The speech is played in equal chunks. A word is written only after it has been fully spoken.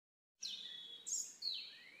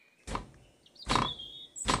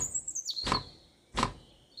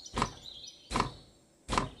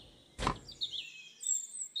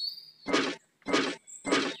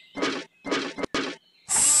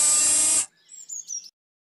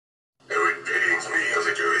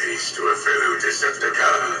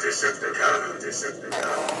Decepticons.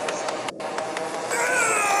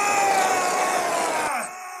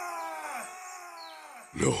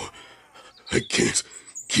 No, I can't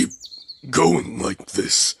keep going like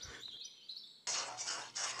this.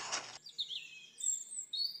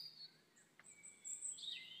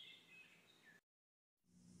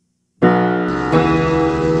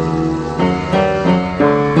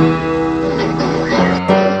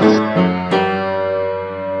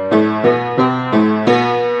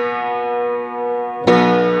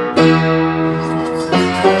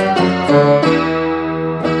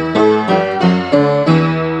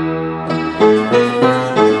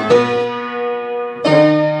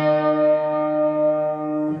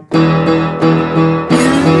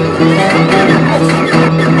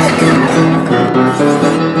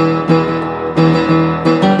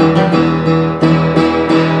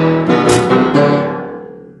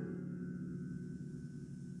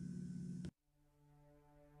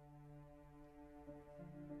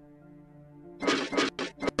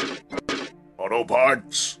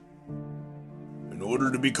 Autobots, in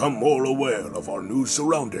order to become more aware of our new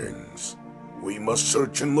surroundings, we must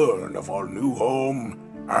search and learn of our new home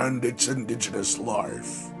and its indigenous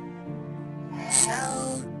life.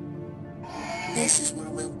 So, this is where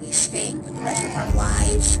we'll be staying for the rest of our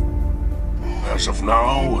lives? As of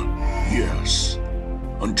now, yes.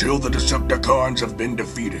 Until the Decepticons have been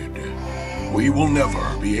defeated, we will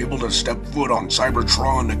never be able to step foot on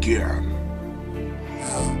Cybertron again.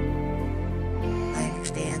 Oh, I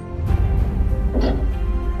understand.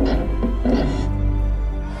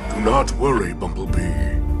 Do not worry,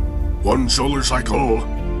 Bumblebee. One solar cycle,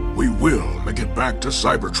 we will make it back to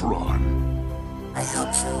Cybertron. I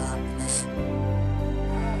hope so, Optimus.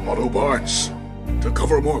 Autobots, to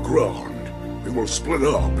cover more ground, we will split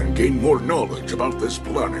up and gain more knowledge about this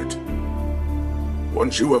planet.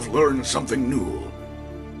 Once you have learned something new,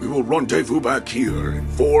 we will rendezvous back here in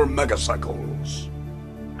 4 megacycles.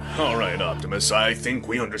 Alright, Optimus, I think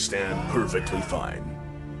we understand perfectly fine.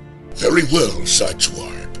 Very well,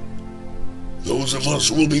 Sideswipe. Those of us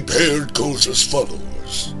who will be paired goes as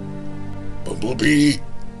follows. Bumblebee,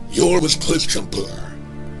 you're with Cliffjumper.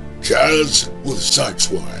 Jazz with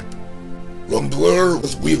Sideswipe. Rumbler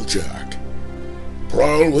with Wheeljack.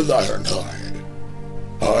 Prowl with Ironhide.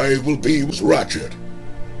 I will be with Ratchet.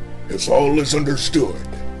 If all is understood,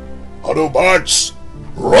 Autobots,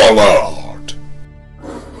 roll out!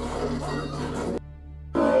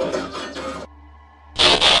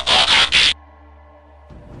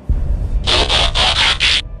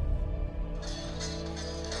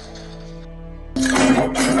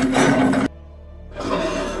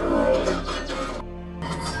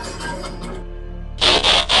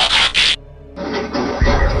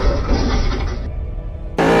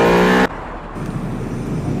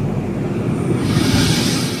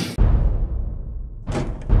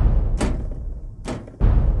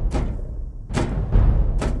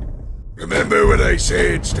 Remember what I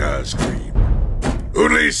said, Starscream.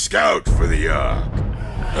 Only scout for the Ark.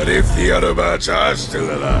 But if the Autobots are still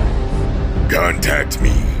alive, contact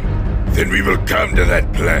me. Then we will come to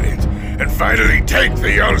that planet and finally take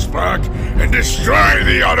the AllSpark and destroy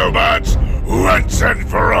the Autobots once and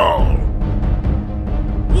for all.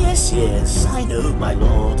 Yes, yes, I know, my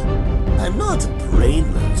lord. I'm not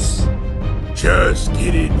brainless. Just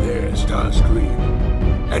get in there, Starscream.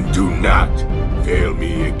 And do not fail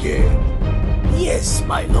me again. Yes,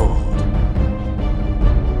 my lord.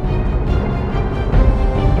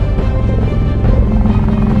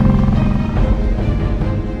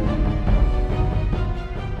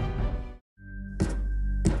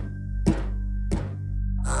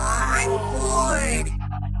 I'm bored.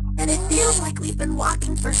 And it feels like we've been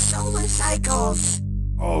walking for solar cycles.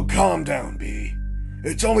 Oh, calm down, B.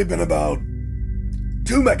 It's only been about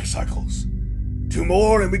 2 megacycles. 2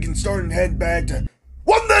 more and we can start and head back to...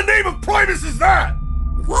 What in the name of Primus is that?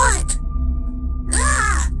 What?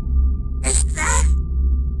 Ah! Is that...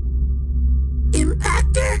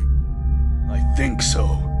 Impactor? I think so.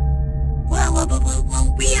 Well,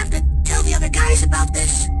 we have to tell the other guys about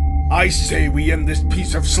this. I say we end this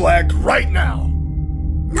piece of slag right now.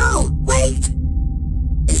 No, wait!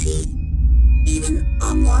 Is he even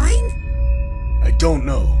online? I don't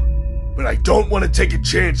know, but I don't want to take a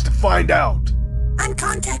chance to find out. I'm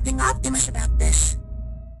contacting Optimus about this.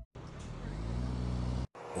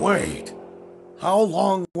 Wait, how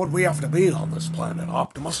long would we have to be on this planet,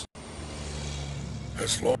 Optimus?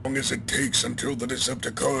 As long as it takes until the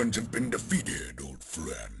Decepticons have been defeated, old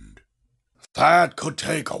friend. That could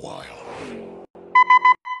take a while.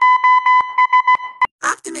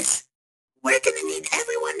 Optimus, we're gonna need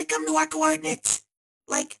everyone to come to our coordinates.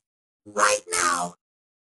 Like, Right now.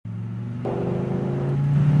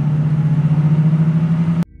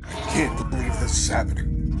 I can't believe this is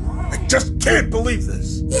happening. I just can't believe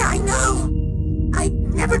this. Yeah, I know. I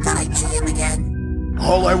never thought I'd see him again.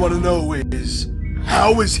 All I want to know is,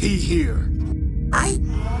 how is he here? I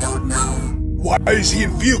don't know. Why is he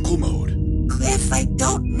in vehicle mode? Cliff, I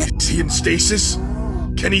don't know. Is he in stasis?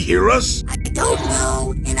 Can he hear us? I don't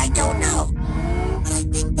know, and I don't know. But I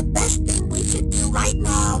think the best thing we should do right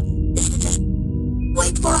now is to just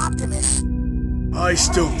wait for Optimus. I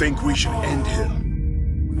still think we should end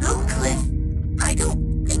him. No, Cliff. I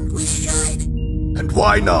don't think we should. And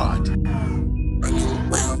why not?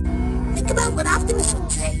 Well, think about what Optimus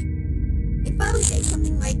would say. He'd probably say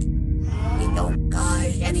something like, "We don't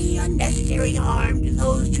cause any unnecessary harm to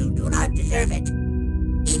those who do not deserve it,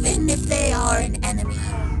 even if they are an enemy."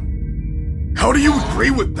 How do you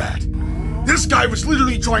agree with that? This guy was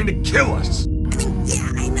literally trying to kill us. I mean,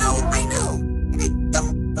 yeah, I know. And I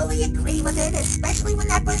don't fully agree with it, especially when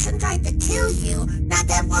that person tried to kill you not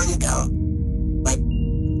that long ago. But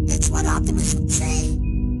it's what Optimus would say.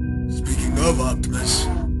 Speaking of Optimus,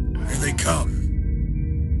 here they come.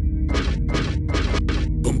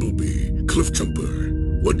 Bumblebee,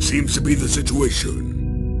 Cliffjumper, what seems to be the situation?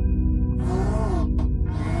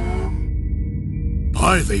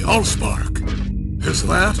 By the AllSpark. Is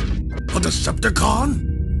that a Decepticon?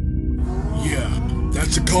 Yeah,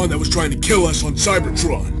 that's the con that was trying to kill us on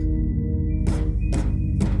Cybertron.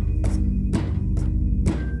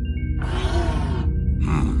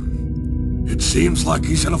 It seems like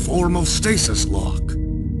he's in a form of stasis lock.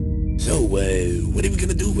 So, what are we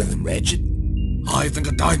gonna do with him, Ratchet? I think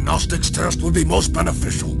a diagnostics test would be most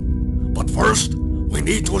beneficial. But first, we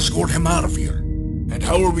need to escort him out of here. And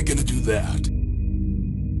how are we gonna do that?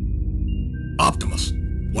 Optimus,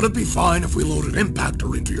 would it be fine if we loaded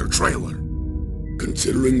Impactor into your trailer?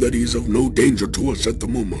 Considering that he's of no danger to us at the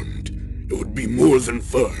moment, it would be more than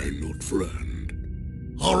fine, old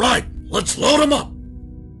friend. All right, let's load him up.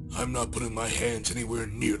 I'm not putting my hands anywhere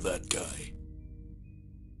near that guy.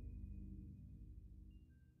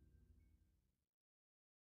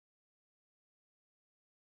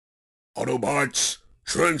 Autobots,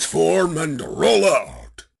 transform and roll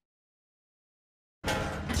out!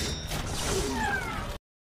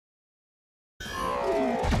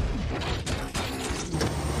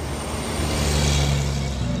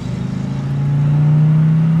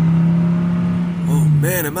 Oh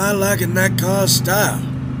man, am I liking that car's style?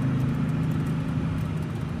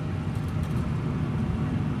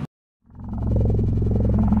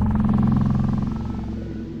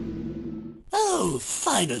 Oh,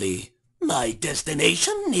 finally! My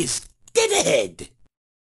destination is dead ahead!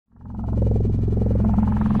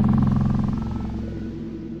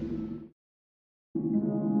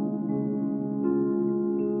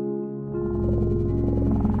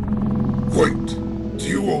 Wait, do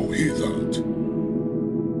you all hear that?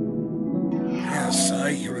 Yes,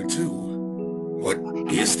 I hear it too. What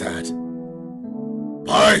is that?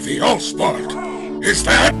 By the AllSpark! Is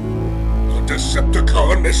that a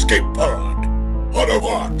Decepticon escape pod?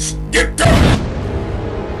 Autobots, get down!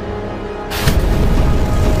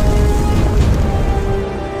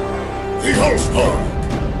 The AllSpark!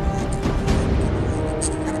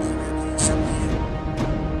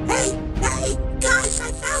 Hey, guys,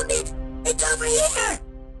 I found it! It's over here!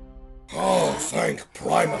 Oh, thank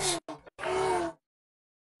Primus.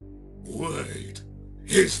 Wait,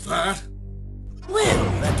 is that? Well,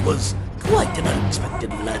 that was quite an unexpected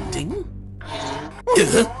landing.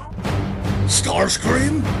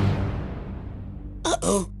 Starscream?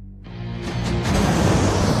 Uh-oh.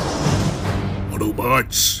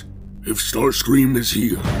 Autobots, if Starscream is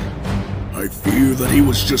here, I fear that he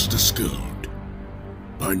was just a scout.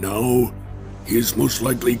 By now, he is most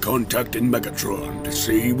likely contacting Megatron to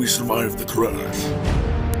say we survived the crash.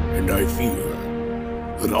 And I fear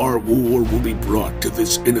that our war will be brought to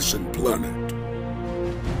this innocent planet.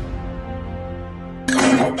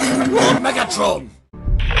 Lord Megatron!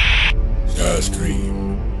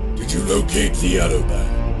 Starscream, did you locate the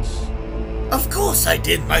Autobots? Of course I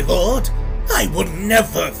did, my lord. I would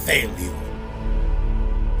never fail you.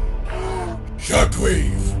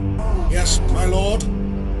 Shockwave, Yes, my lord?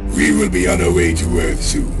 we will be on our way to Earth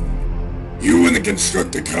soon. You and the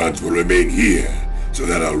Constructicons will remain here, so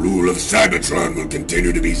that our rule of Cybertron will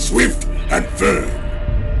continue to be swift and firm.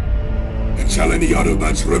 And shall any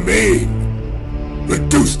Autobots remain,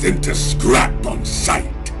 reduce them to scrap on sight.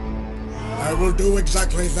 I will do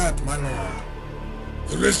exactly that, my lord.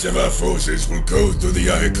 The rest of our forces will go through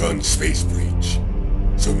the Icon space breach,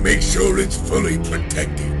 so make sure it's fully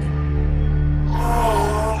protected.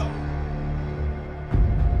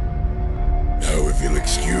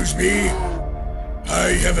 Bumblebee,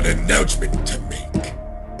 I have an announcement to make.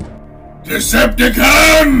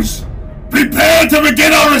 Decepticons! Prepare to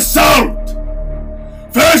begin our assault!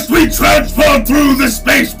 First we transport through the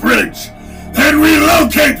space bridge, then we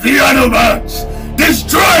locate the Autobots,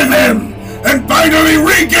 destroy them, and finally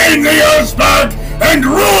regain the AllSpark and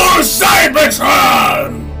rule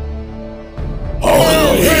Cybertron!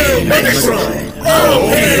 All hail Megatron! All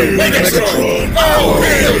hail Megatron! All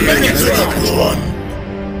hail Megatron!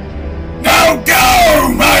 Now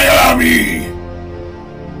go, my army!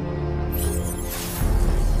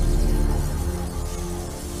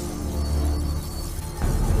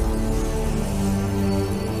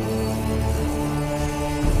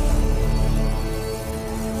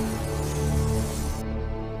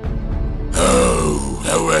 Oh,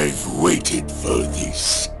 how I've waited for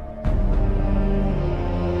this.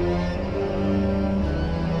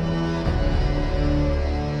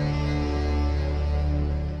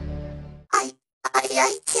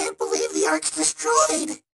 I can't believe the Ark's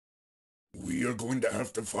destroyed. We are going to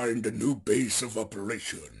have to find a new base of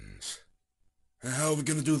operations. How are we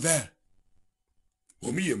gonna do that?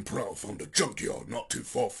 Well, me and Prowl found a junkyard not too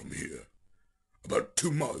far from here. About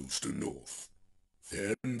 2 miles to north.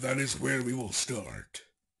 Then that is where we will start.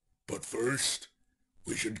 But first,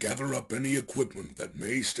 we should gather up any equipment that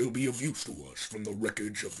may still be of use to us from the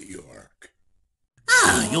wreckage of the Ark.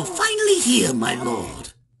 Ah, you're finally here, my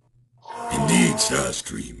lord. Indeed,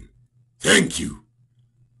 Starscream. Thank you.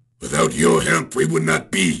 Without your help, we would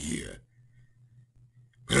not be here.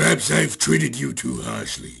 Perhaps I've treated you too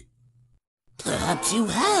harshly. Perhaps you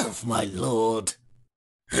have, my lord.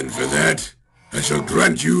 And for that, I shall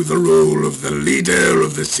grant you the role of the leader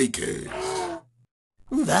of the Seekers.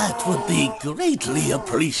 That would be greatly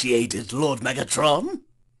appreciated, Lord Megatron.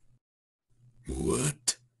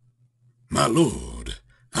 What? My lord,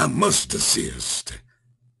 I must assist.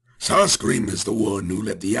 Starscream is the one who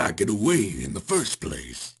let the Ark get away in the first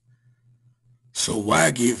place. So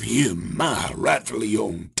why give him my rightfully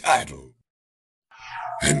owned title?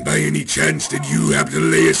 And by any chance did you happen to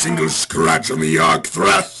lay a single scratch on the Ark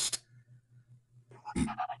thrust?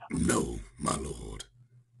 No, my lord.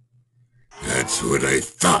 That's what I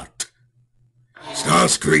thought.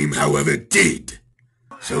 Starscream, however, did.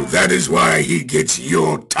 So that is why he gets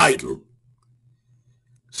your title.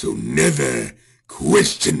 So never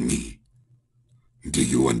question me. Do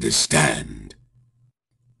you understand?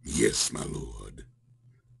 Yes, my lord.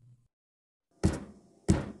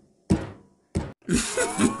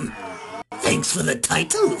 Thanks for the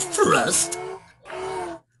title, Thrust.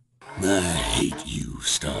 I hate you,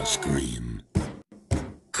 Starscream.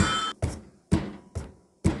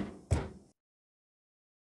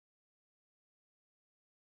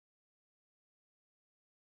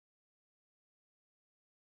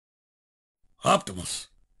 Optimus,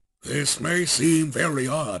 this may seem very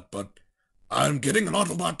odd, but I'm getting an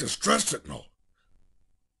Autobot distress signal.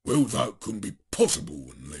 Well, that couldn't be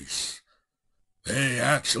possible unless they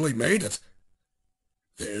actually made it.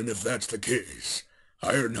 Then if that's the case,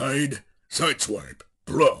 Ironhide, Sideswipe,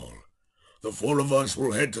 Brawl, the 4 of us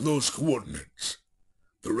will head to those coordinates.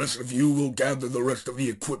 The rest of you will gather the rest of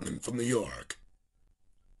the equipment from the Ark.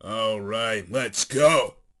 All right, let's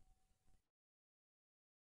go.